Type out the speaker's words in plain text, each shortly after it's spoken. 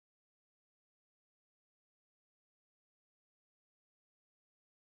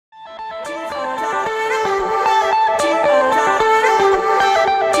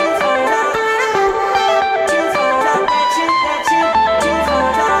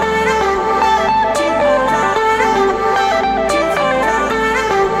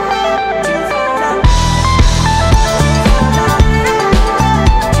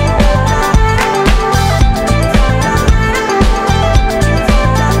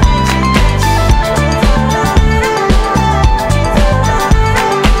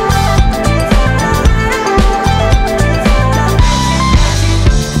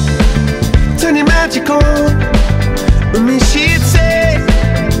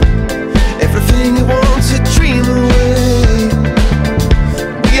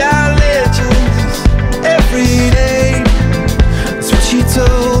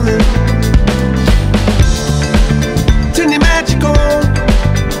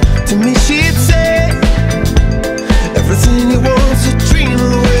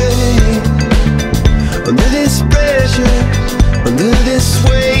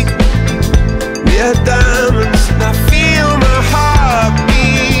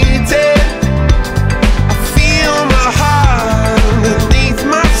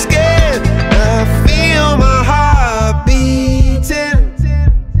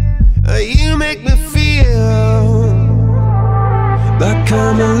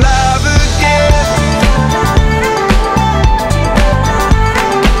come alive again.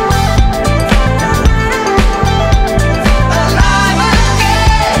 Alive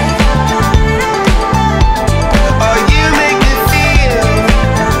again. Oh, you make me feel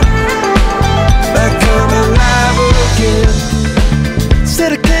like I'm alive again.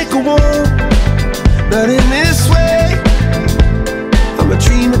 Said I can't go on, not in this way. I'm a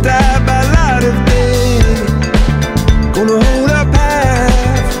dream that died by light of day. Gonna hold up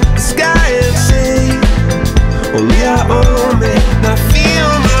half the sky and say, only I own me. Now feel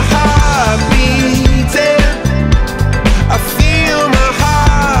my heart beating. I feel my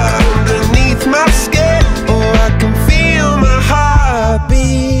heart underneath my skin. Oh, I can feel my heart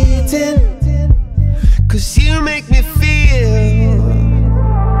beating, 'cause you make me feel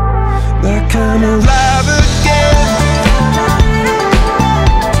like I'm alive again.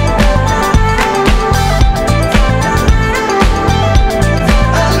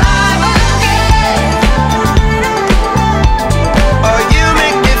 Alive again. Oh, you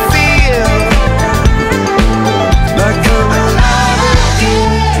make me feel like I'm alive again.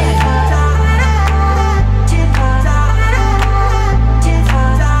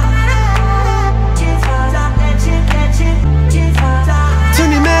 Turn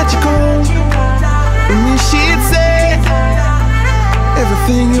your magic on, and you should say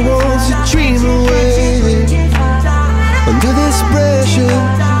everything you want to dream away. Under this pressure,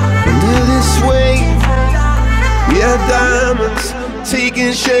 under this weight, we are diamonds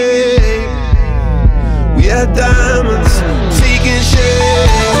taking shape. We are diamonds taking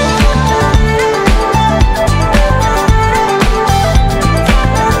shape.